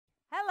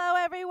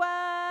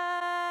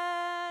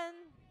everyone.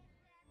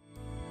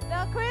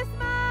 The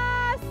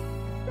Christmas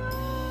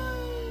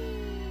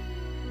story.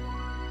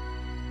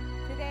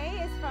 Today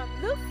is from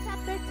Luke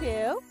chapter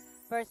 2,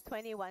 verse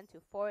 21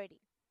 to 40.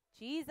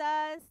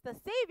 Jesus, the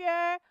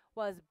Savior,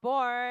 was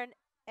born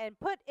and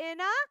put in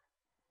a,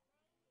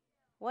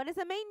 what is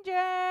a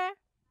manger?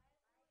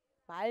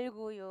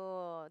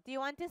 말구유. Do you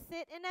want to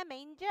sit in a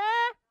manger?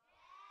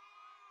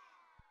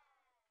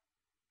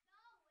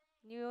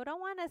 You don't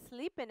want to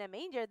sleep in a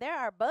manger. There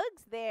are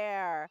bugs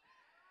there.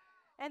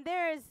 And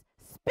there's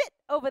spit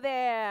over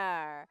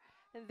there.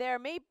 And there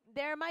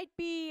might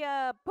be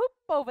poop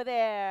over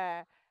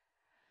there.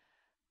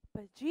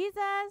 But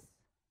Jesus,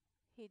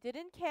 he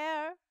didn't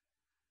care.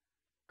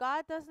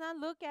 God does not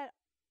look at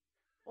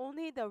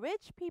only the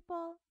rich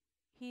people.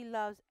 He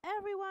loves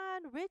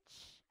everyone,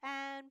 rich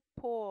and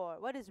poor.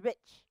 What is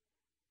rich?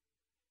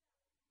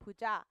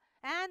 부자.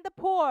 And the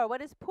poor.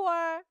 What is poor?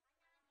 All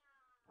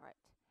right.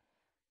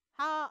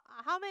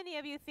 How many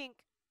of you think,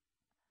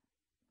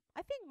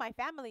 I think my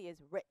family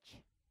is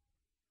rich.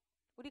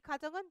 우리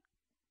가정은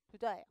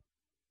부자예요.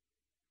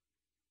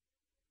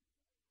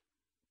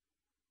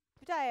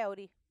 부자예요,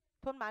 우리.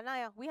 돈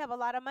많아요. We have a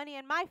lot of money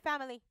in my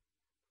family.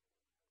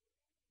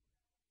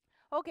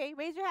 Okay,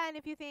 raise your hand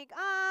if you think,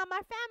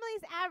 my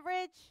family's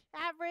average.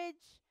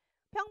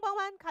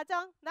 평범한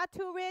가정, not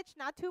too rich,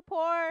 not too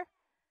poor.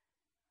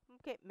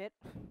 Okay,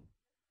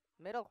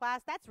 middle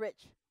class, that's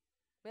rich.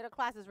 Middle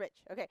class is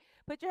rich. Okay,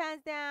 put your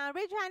hands down.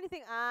 Raise your hand if you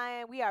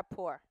think, we are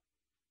poor.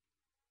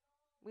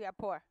 We are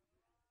poor.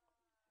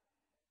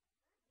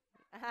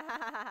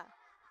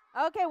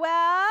 Okay,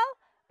 well,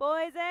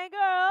 boys and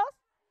girls,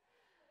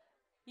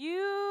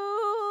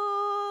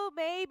 you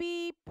may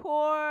be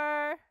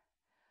poor.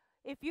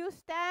 If you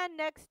stand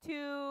next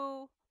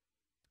to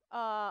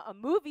a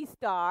movie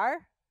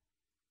star,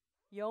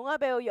 영화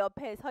배우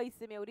옆에 서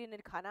있으면 우리는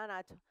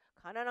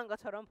가난한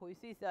것처럼 보일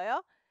수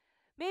있어요.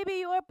 Maybe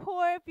you are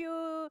poor if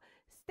you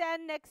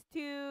stand next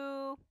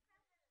to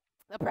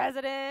a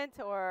president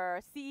or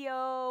a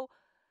CEO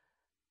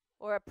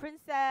or a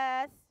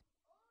princess.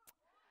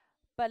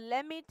 But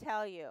let me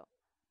tell you,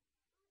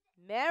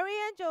 Mary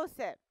and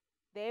Joseph,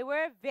 they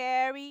were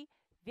very,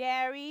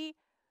 very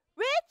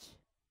rich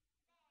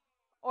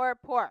or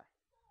poor?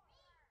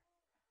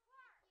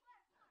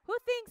 Who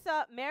thinks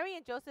Mary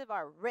and Joseph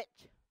are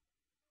rich?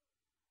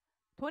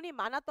 돈이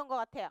많았던 것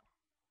같아요.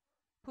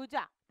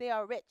 부자, they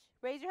are rich.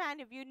 Raise your hand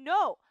if you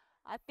know.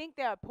 I think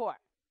they are poor.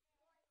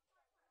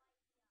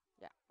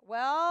 Yeah.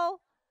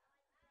 Well,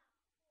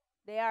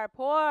 they are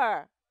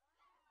poor.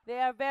 They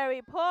are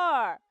very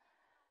poor.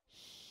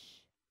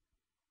 Shh.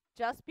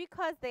 Just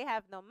because they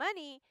have no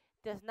money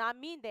does not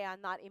mean they are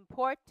not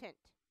important.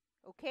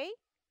 Okay?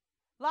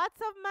 Lots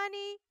of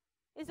money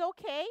is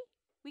okay.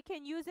 We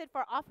can use it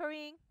for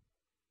offering,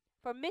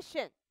 for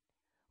mission.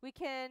 We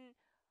can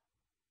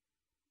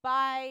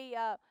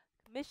buy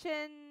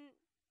mission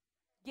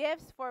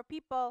gifts for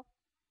people.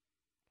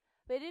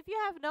 But if you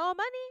have no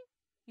money,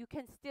 you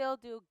can still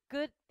do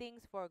good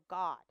things for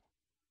God.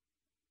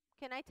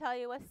 Can I tell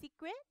you a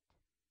secret?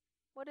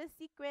 What is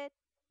secret?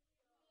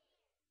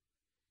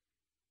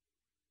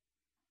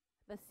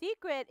 The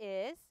secret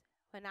is,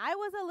 when I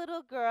was a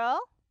little girl,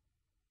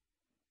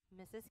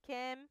 Mrs.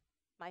 Kim,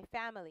 my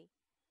family,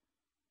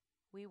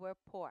 we were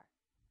poor.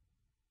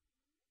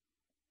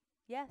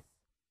 Yes.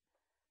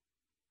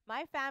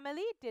 My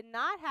family did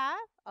not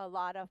have a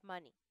lot of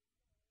money.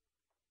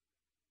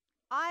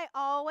 I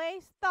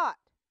always thought,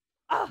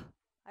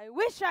 I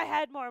wish I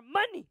had more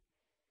money.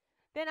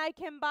 Then I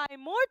can buy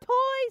more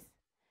toys.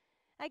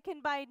 I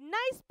can buy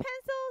nice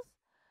pencils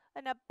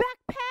and a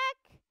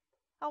backpack.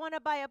 I want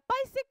to buy a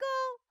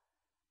bicycle.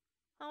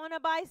 I want to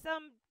buy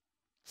some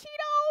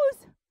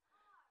Cheetos.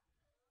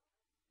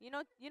 You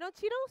know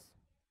Cheetos?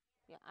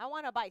 Yeah, I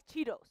want to buy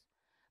Cheetos.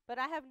 But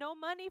I have no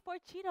money for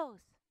Cheetos.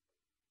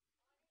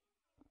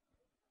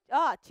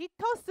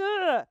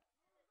 Cheetos.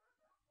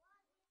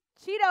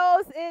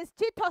 Cheetos is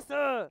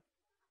Cheetos.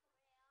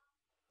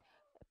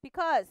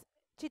 Because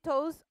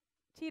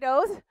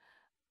Cheetos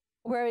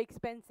were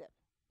expensive.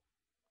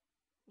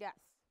 Yes.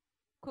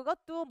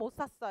 그것도 못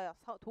샀어요.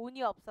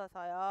 돈이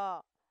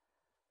없어서요.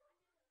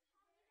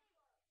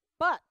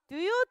 But do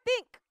you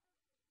think,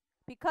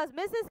 because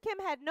Mrs. Kim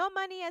had no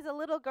money as a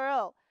little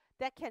girl,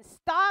 that can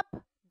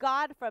stop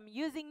God from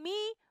using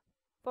me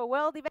for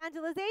world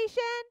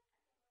evangelization?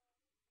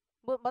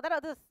 못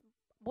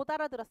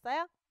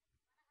알아들었어요?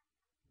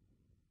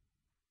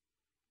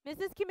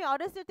 Mrs. Kim이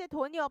어렸을 때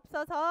돈이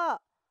없어서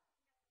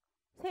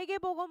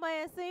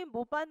세계복음화에 쓰임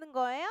못 받는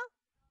거예요?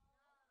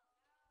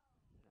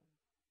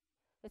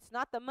 It's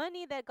not the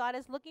money that God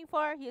is looking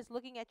for. He is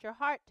looking at your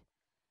heart.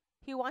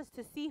 He wants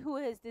to see who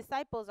his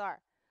disciples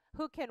are,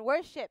 who can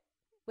worship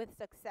with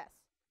success.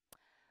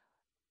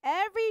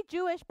 Every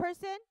Jewish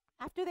person,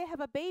 after they have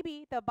a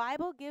baby, the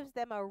Bible gives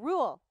them a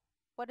rule.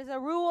 What is a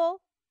rule?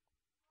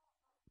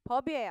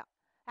 법이에요.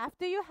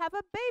 After you have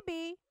a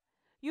baby,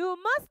 you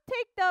must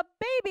take the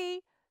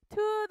baby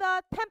to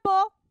the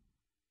temple.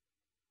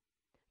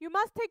 You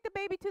must take the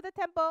baby to the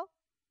temple.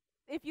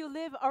 if you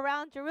live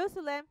around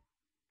Jerusalem,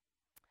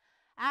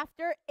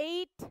 after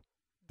 8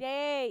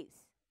 days.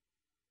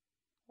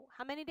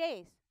 How many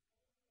days?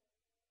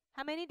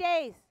 How many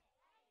days?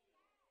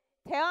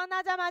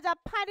 태어나자마자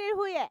 8일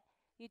후에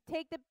you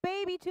take the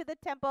baby to the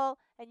temple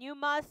and you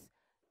must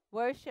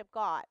worship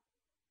God.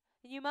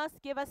 And you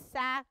must give a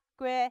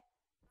sacrifice.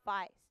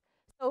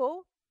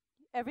 So,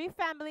 every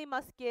family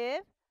must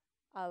give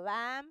a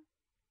lamb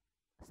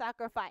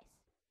sacrifice.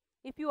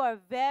 If you are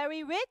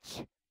very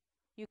rich,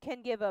 you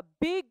can give a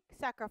big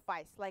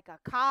sacrifice like a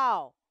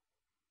cow.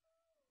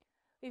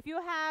 If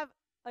you have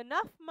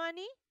enough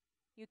money,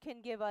 you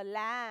can give a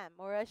lamb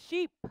or a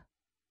sheep.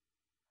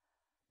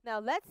 Now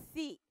let's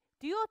see.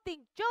 Do you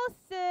think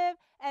Joseph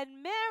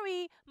and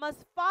Mary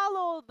must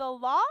follow the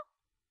law?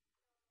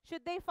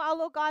 Should they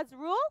follow God's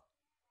rule?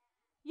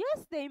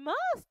 Yes, they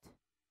must.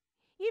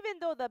 Even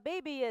though the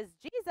baby is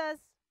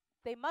Jesus,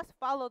 they must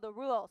follow the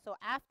rule. So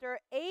after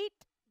 8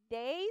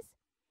 days,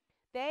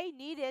 they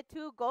needed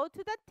to go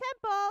to the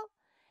temple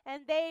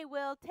and they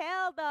will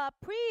tell the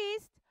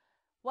priest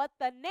what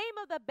the name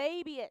of the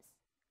baby is.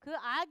 그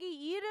아기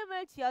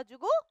이름을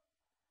지어주고,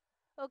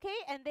 okay,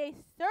 and they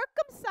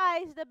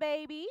circumcise the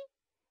baby.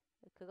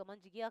 그거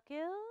뭔지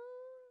기억해요?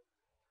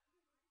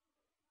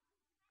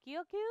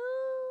 기억해요?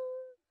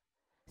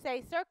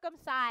 Say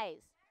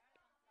circumcise.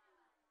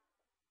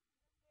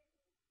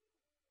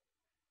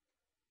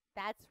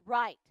 That's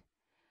right.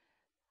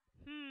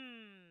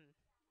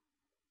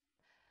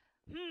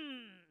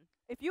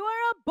 If you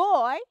are a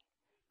boy,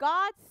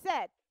 God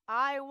said,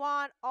 I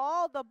want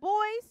all the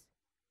boys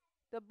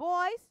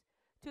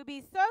to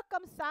be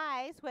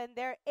circumcised when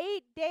they're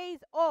 8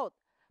 days old.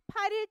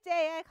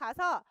 8일째에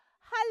가서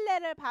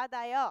할례를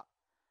받아요.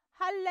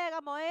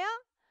 할례가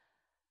뭐예요?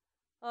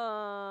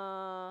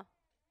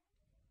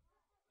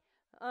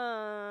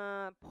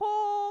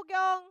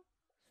 포경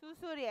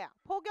수술이에요.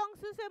 포경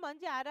수술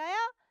뭔지 알아요?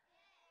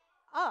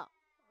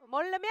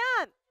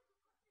 모르면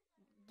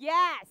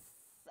yes.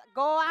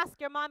 Go ask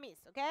your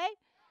mommies, okay?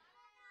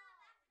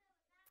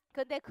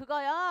 근데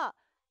그거요.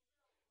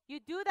 You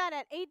do that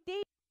at 8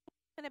 days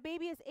when a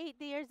baby is 8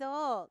 years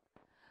old.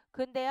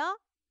 근데요,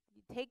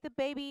 you take the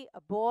baby,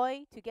 a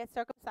boy, to get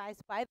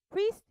circumcised by the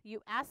priest.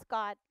 You ask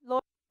God,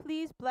 Lord,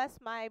 please bless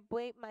my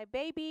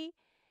baby,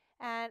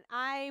 and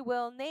I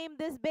will name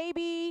this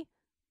baby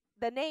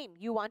the name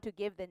you want to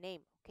give the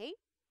name. Okay?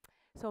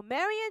 So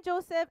Mary and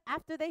Joseph,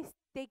 after they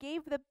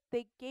gave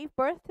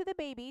birth to the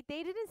baby,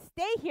 they didn't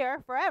stay here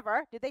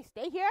forever. Did they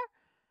stay here?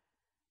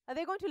 Are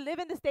they going to live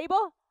in the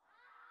stable?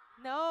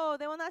 No,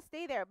 they will not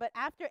stay there. But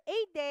after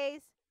 8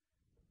 days,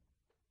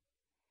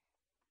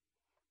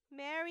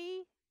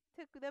 Mary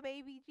took the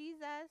baby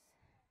Jesus.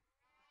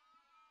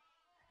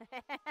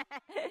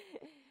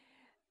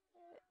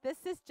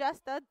 This is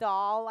just a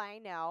doll, I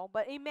know.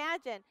 But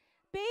imagine,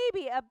 a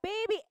baby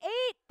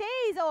 8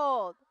 days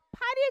old.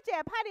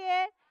 8일째야,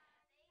 8일.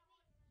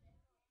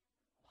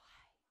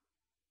 Why?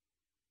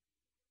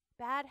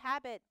 Bad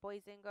habit,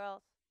 boys and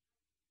girls.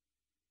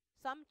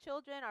 Some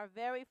children are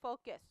very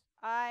focused.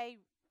 I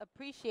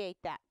appreciate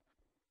that.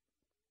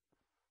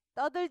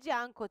 떠들지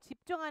않고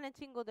집중하는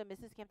친구들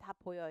Mrs. Kim 다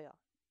보여요.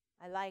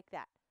 I like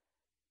that.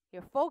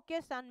 You're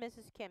focused on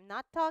Mrs. Kim,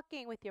 not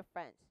talking with your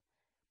friends.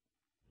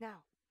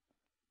 Now,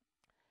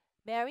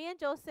 Mary and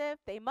Joseph,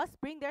 they must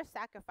bring their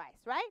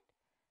sacrifice, right?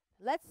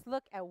 Let's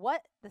look at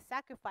what the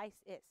sacrifice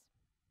is.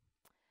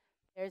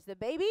 There's the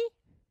baby.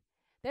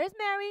 There's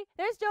Mary.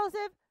 There's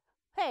Joseph.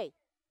 Hey,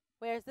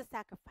 where's the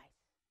sacrifice?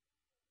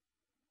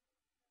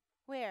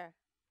 Where?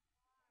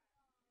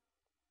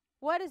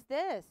 What is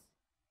this?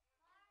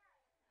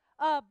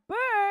 A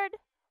bird?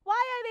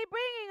 Why are they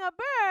bringing a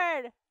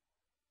bird?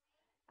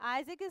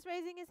 Isaac is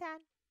raising his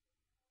hand.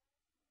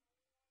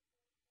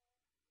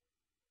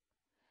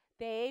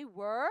 They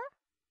were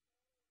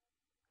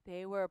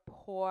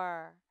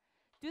poor.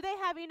 Do they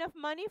have enough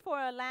money for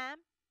a lamb?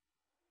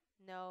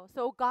 No.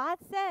 So God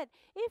said,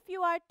 if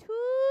you are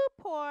too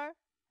poor,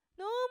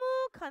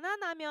 너무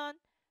가난하면,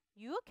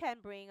 you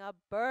can bring a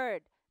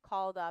bird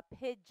called a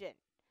pigeon.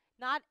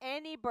 Not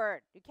any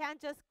bird. You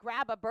can't just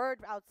grab a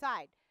bird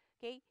outside.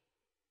 Okay?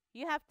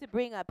 You have to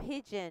bring a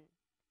pigeon.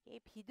 Okay?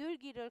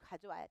 비둘기를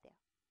가져와야 돼요.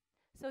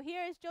 So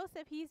here is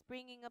Joseph. He's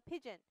bringing a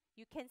pigeon.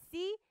 You can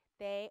see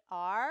they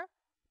are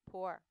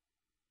poor.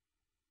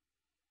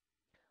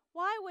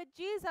 Why would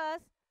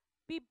Jesus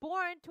be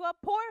born to a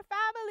poor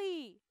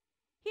family?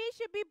 He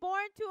should be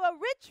born to a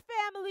rich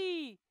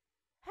family.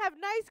 Have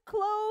nice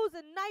clothes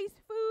and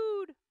nice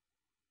food.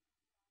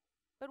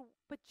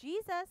 But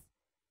Jesus,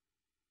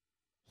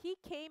 he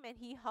came and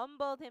he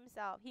humbled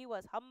himself. He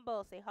was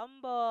humble. Say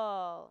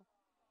humble.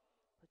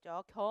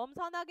 그죠?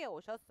 겸손하게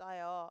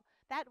오셨어요.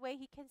 That way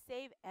he can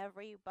save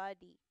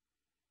everybody.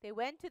 They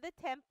went to the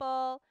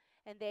temple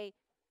and they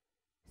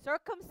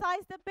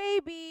circumcised the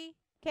baby.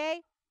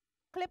 Okay?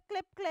 Clip,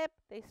 clip, clip.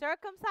 They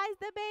circumcised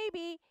the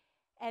baby.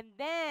 And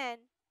then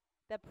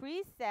the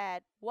priest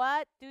said,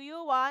 what do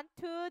you want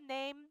to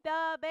name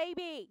the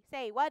baby?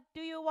 Say, what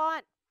do you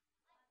want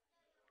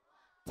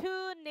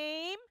to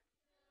name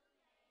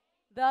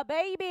the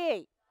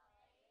baby?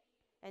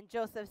 And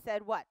Joseph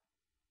said what?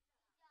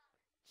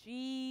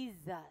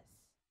 Jesus.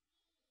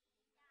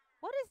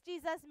 What does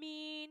Jesus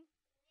mean?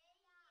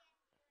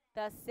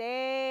 The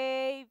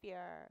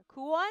Savior.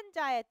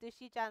 구원자의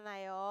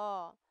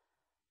뜻이잖아요.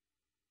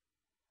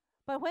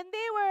 But when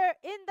they were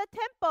in the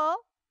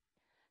temple,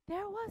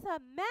 there was a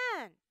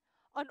man,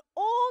 an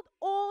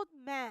old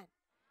man.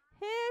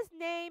 His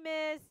name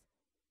is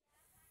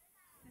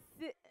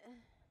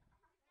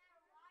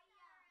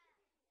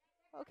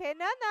okay,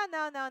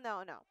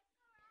 no.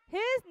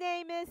 His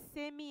name is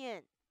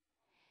Simeon.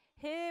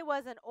 He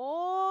was an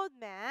old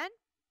man.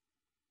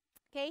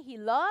 Okay, he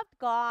loved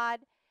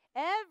God.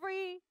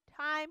 Every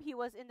time he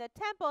was in the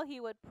temple, he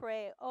would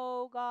pray,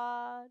 "Oh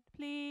God,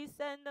 please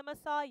send the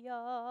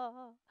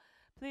Messiah.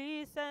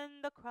 Please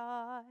send the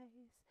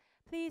Christ.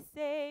 Please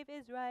save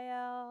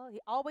Israel."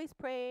 He always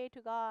prayed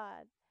to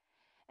God.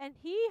 And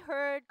he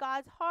heard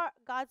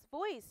God's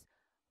voice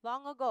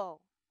long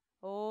ago.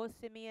 "Oh,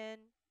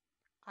 Simeon,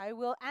 I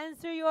will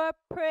answer your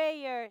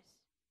prayers.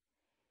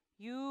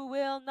 You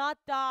will not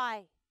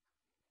die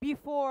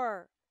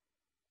before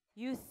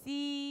you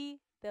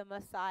see the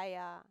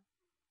Messiah."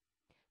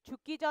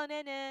 죽기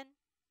전에는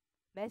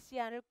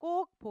메시아를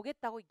꼭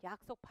보겠다고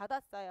약속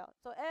받았어요.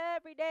 So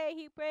every day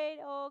he prayed,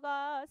 "Oh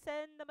God,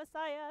 send the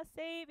Messiah,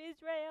 save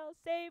Israel,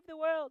 save the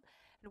world."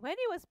 And when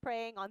he was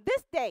praying on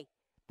this day,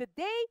 the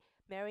day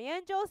Mary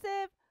and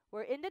Joseph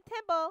were in the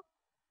temple,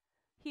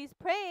 he's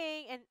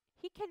praying and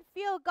he can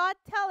feel God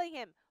telling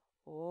him,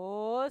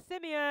 "Oh,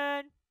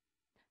 Simeon."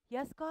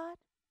 "Yes, God?"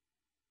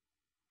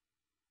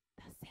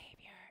 "The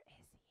Savior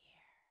is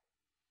here."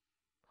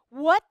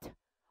 What?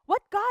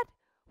 What, God?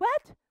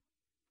 What?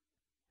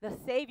 The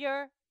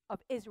Savior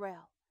of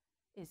Israel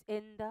is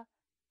in the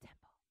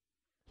temple.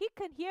 He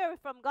could hear it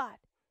from God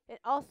and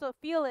also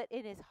feel it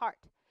in his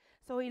heart.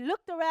 So he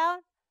looked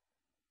around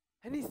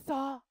and he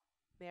saw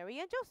Mary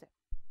and Joseph.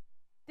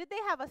 Did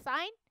they have a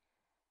sign?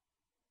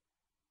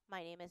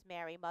 "My name is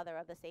Mary, mother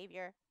of the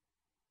Savior.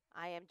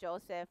 I am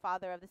Joseph,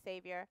 father of the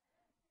Savior."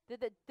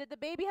 Did the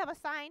baby have a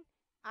sign?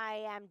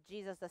 "I am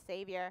Jesus the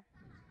Savior."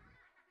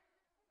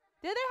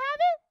 Did they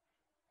have it?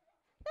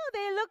 No,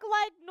 they look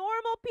like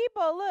normal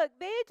people. Look,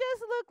 they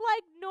just look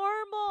like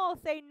normal.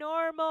 Say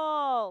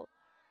normal.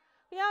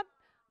 Yeah.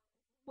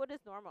 What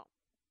is normal?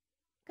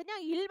 그냥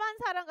일반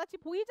사람 같이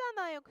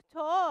보이잖아요.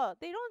 그쵸?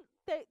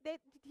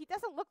 He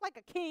doesn't look like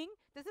a king.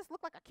 Does this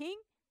look like a king?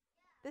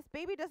 This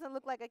baby doesn't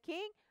look like a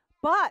king.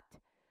 But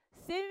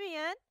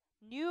Simeon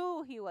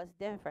knew he was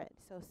different.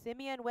 So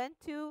Simeon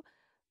went to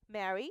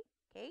Mary.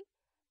 Okay.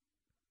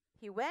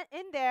 He went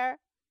in there.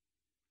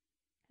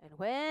 And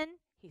when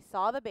he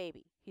saw the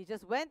baby, he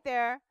just went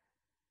there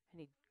and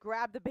he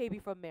grabbed the baby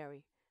from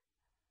Mary.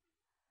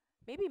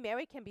 Maybe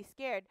Mary can be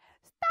scared.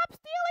 "Stop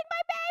stealing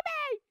my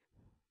baby!"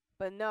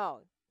 But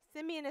no,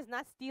 Simeon is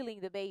not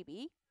stealing the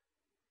baby.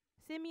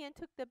 Simeon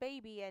took the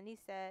baby and he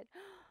said,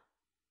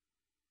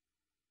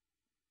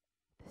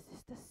 "This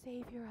is the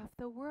Savior of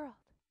the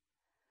world.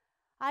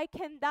 I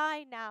can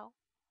die now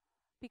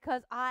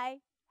because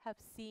I have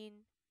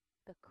seen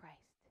the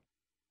Christ.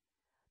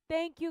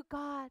 Thank you,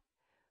 God,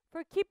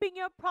 for keeping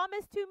your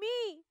promise to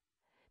me.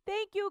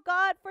 Thank you,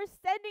 God, for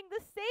sending the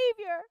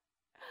Savior."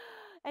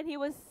 And he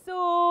was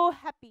so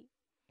happy.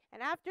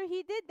 And after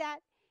he did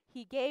that,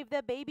 he gave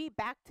the baby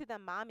back to the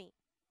mommy,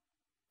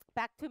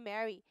 back to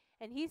Mary.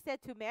 And he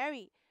said to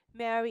Mary,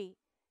 "Mary,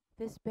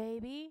 this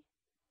baby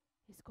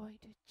is going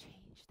to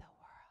change the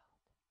world."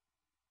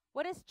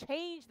 What is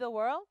change the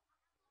world?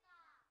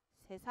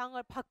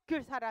 세상을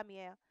바꿀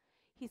사람이에요.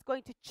 He's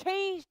going to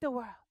change the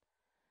world.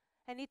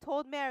 And he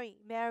told Mary,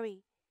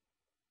 "Mary,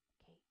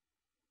 okay,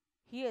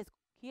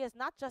 he is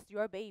not just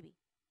your baby.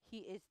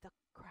 He is the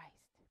Christ."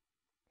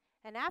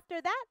 And after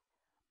that,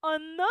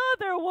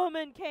 another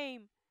woman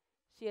came.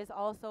 She is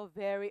also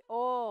very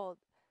old.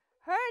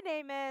 Her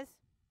name is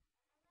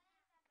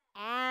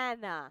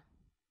Anna.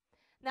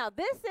 Now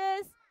this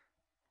is,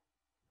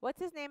 what's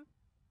his name?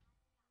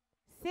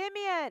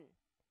 Simeon.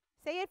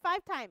 Say it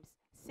 5 times.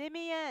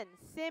 Simeon,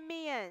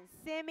 Simeon,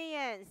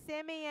 Simeon,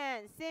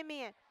 Simeon,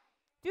 Simeon.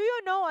 Do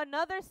you know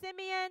another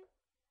Simeon?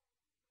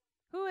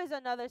 Who is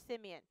another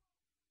Simeon?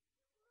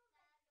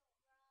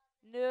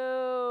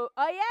 No.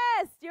 Oh,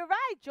 yes, you're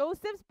right.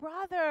 Joseph's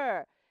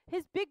brother.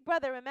 His big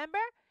brother, remember?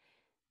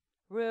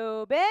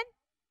 Reuben,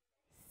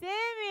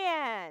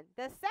 Simeon,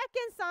 the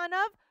second son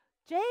of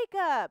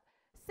Jacob.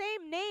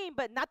 Same name,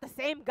 but not the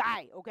same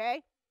guy,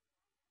 okay?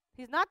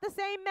 He's not the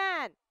same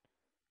man.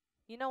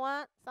 You know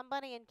what?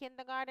 Somebody in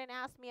kindergarten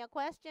asked me a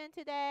question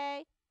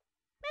today.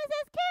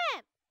 "Mrs.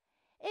 Kim,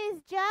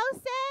 is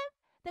Joseph,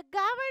 the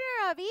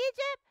governor of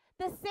Egypt,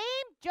 the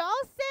same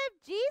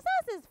Joseph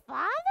Jesus'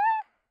 father?"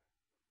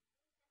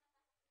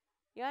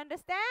 You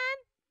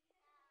understand?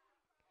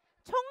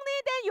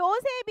 총리된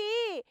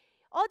요셉이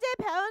어제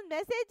배운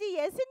메시지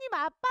예수님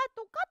아빠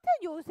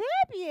똑같은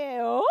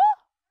요셉이에요?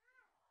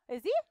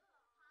 Is he?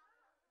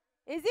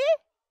 Is he?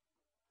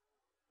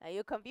 Are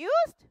you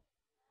confused?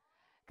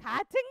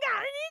 같은 거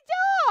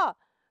아니죠?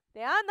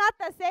 They are not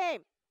the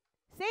same.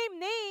 Same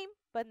name,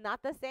 but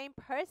not the same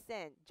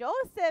person.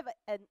 Joseph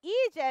in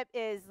Egypt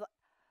is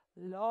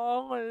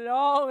long,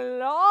 long,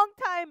 long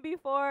time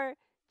before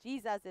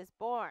Jesus is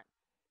born.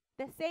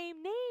 The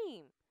same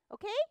name.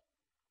 Okay?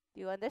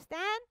 Do you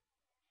understand?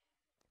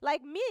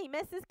 Like me,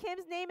 Mrs.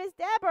 Kim's name is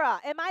Deborah.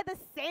 Am I the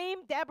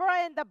same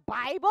Deborah in the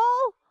Bible?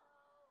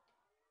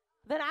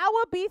 Then I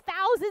will be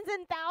thousands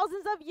and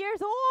thousands of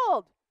years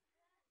old.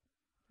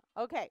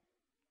 Okay.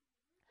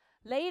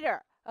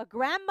 Later, a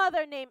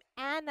grandmother named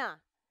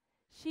Anna,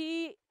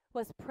 she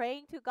was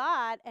praying to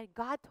God, and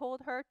God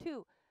told her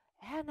to,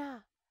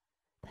 Anna,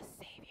 the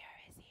Savior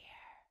is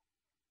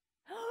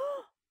here.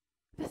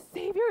 The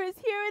Savior is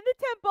here in the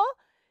temple.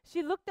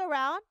 She looked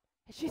around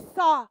and she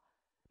saw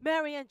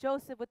Mary and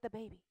Joseph with the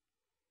baby.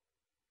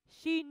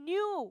 She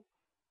knew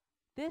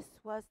this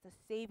was the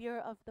Savior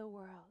of the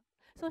world.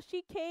 So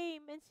she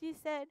came and she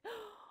said,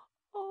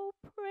 oh,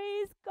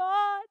 praise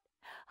God.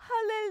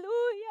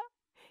 Hallelujah.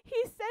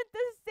 He sent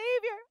the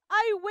Savior.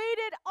 I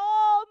waited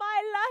all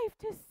my life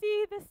to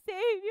see the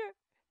Savior.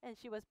 And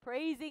she was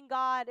praising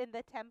God in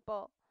the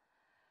temple.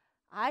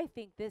 I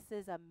think this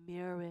is a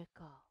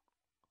miracle.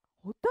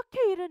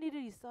 어떻게 이런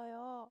일이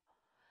있어요?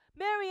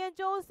 Mary and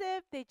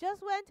Joseph, they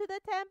just went to the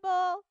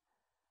temple.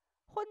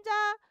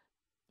 혼자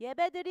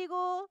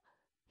예배드리고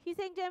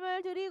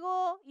희생제물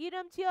드리고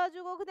이름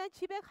지어주고 그냥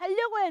집에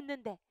가려고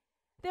했는데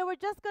they were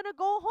just gonna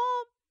go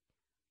home.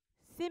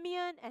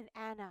 Simeon and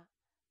Anna,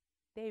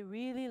 they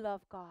really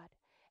love God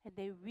and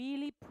they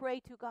really pray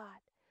to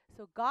God.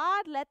 So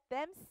God let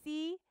them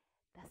see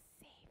the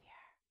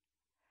Savior.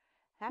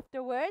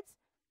 Afterwards,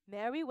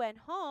 Mary went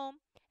home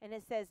and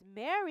it says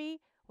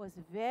Mary was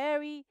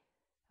very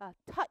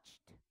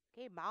touched.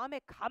 Okay, 마음에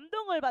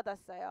감동을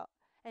받았어요.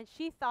 And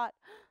she thought,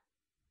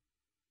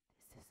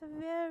 this is a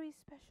very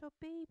special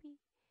baby.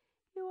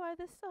 You are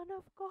the Son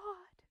of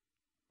God.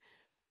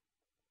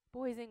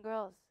 Boys and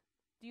girls,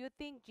 do you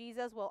think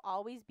Jesus will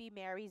always be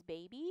Mary's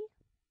baby?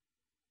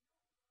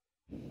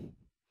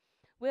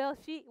 Will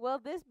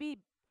this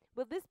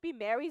be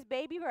Mary's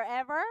baby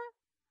forever?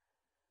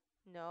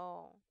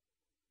 No.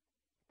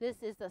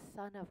 This is the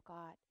Son of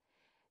God.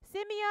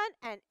 Simeon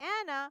and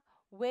Anna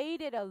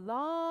waited a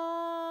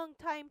long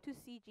time to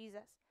see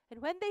Jesus.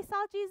 And when they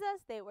saw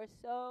Jesus, they were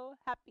so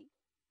happy.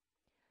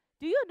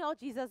 Do you know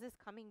Jesus is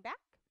coming back?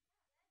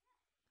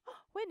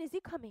 When is he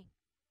coming?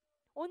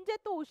 언제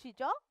또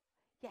오시죠?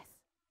 Yes.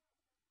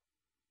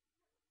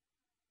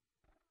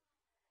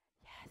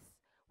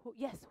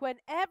 Yes, when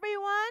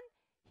everyone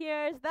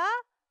hears the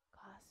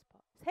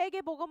gospel.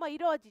 세계 복음화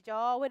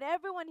이루어지죠. When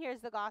everyone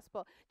hears the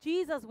gospel,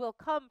 Jesus will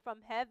come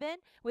from heaven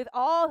with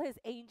all his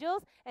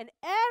angels, and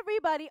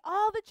everybody,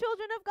 all the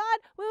children of God,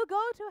 will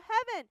go to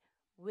heaven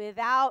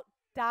without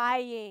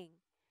dying.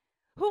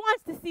 Who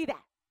wants to see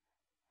that?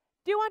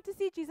 Do you want to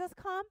see Jesus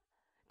come?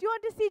 Do you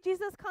want to see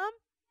Jesus come?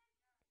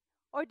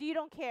 Or do you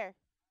don't care?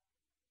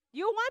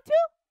 You want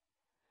to?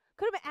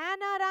 그러면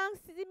아나랑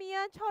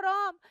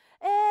시미안처럼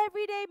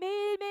everyday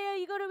매일매일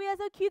이거를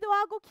위해서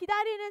기도하고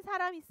기다리는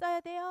사람 있어야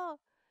돼요.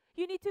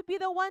 You need to be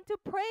the one to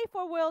pray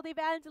for world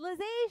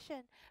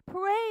evangelization.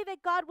 Pray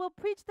that God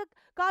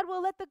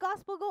will let the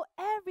gospel go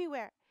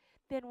everywhere.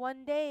 Then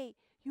one day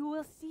you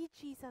will see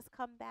Jesus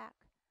come back.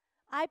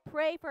 I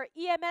pray for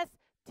EMS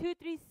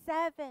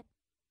 237.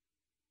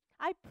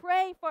 I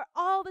pray for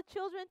all the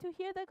children to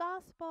hear the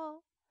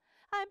gospel.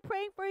 I'm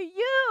praying for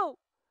you.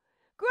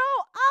 Grow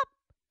up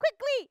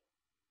quickly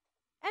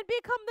and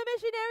become the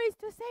missionaries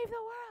to save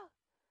the world.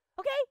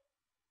 Okay?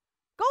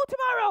 Go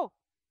tomorrow.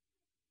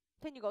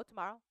 Can you go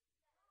tomorrow?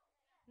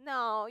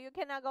 No, you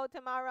cannot go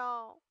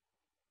tomorrow.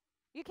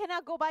 You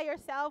cannot go by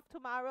yourself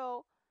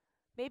tomorrow.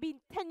 Maybe in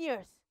 10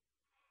 years.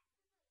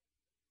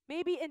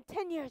 Maybe in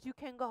 10 years you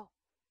can go.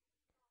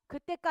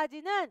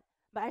 그때까지는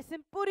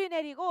말씀 뿌리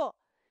내리고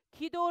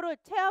기도를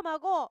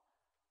체험하고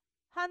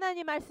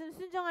하나님 말씀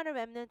순종하는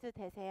렘넌트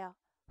되세요.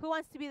 Who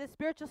wants to be the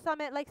spiritual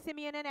summit like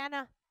Simeon and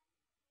Anna?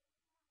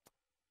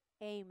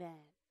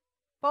 Amen.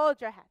 Fold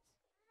your hands.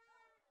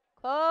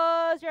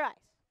 Close your eyes.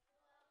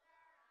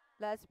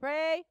 Let's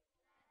pray.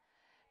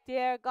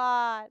 Dear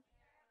God,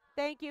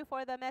 thank you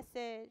for the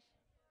message.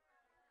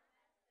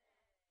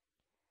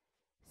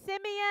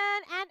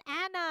 Simeon and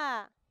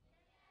Anna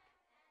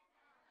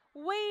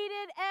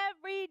waited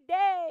every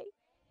day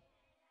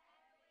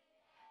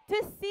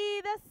to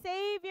see the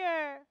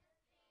Savior.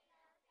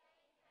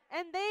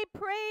 And they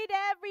prayed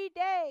every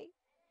day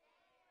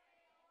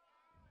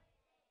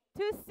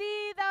to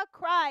see the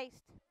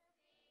Christ.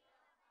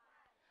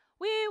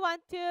 We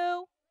want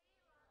to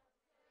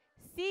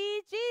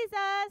see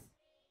Jesus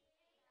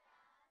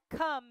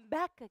come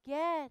back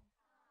again.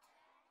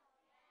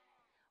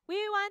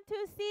 We want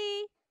to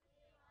see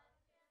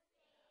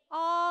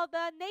all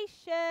the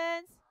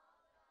nations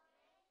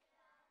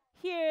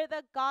hear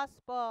the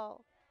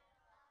gospel.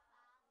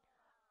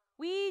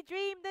 We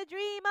dream the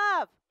dream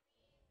of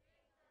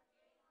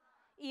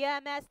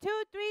EMS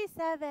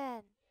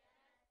 237.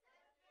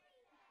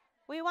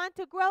 We want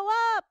to grow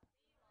up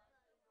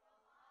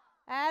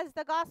as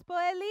the gospel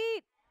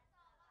elite.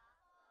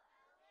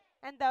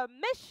 and the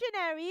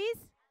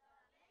missionaries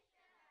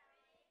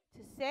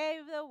to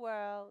save the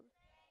world.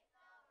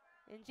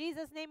 In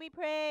Jesus' name we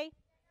pray.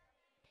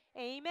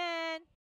 Amen.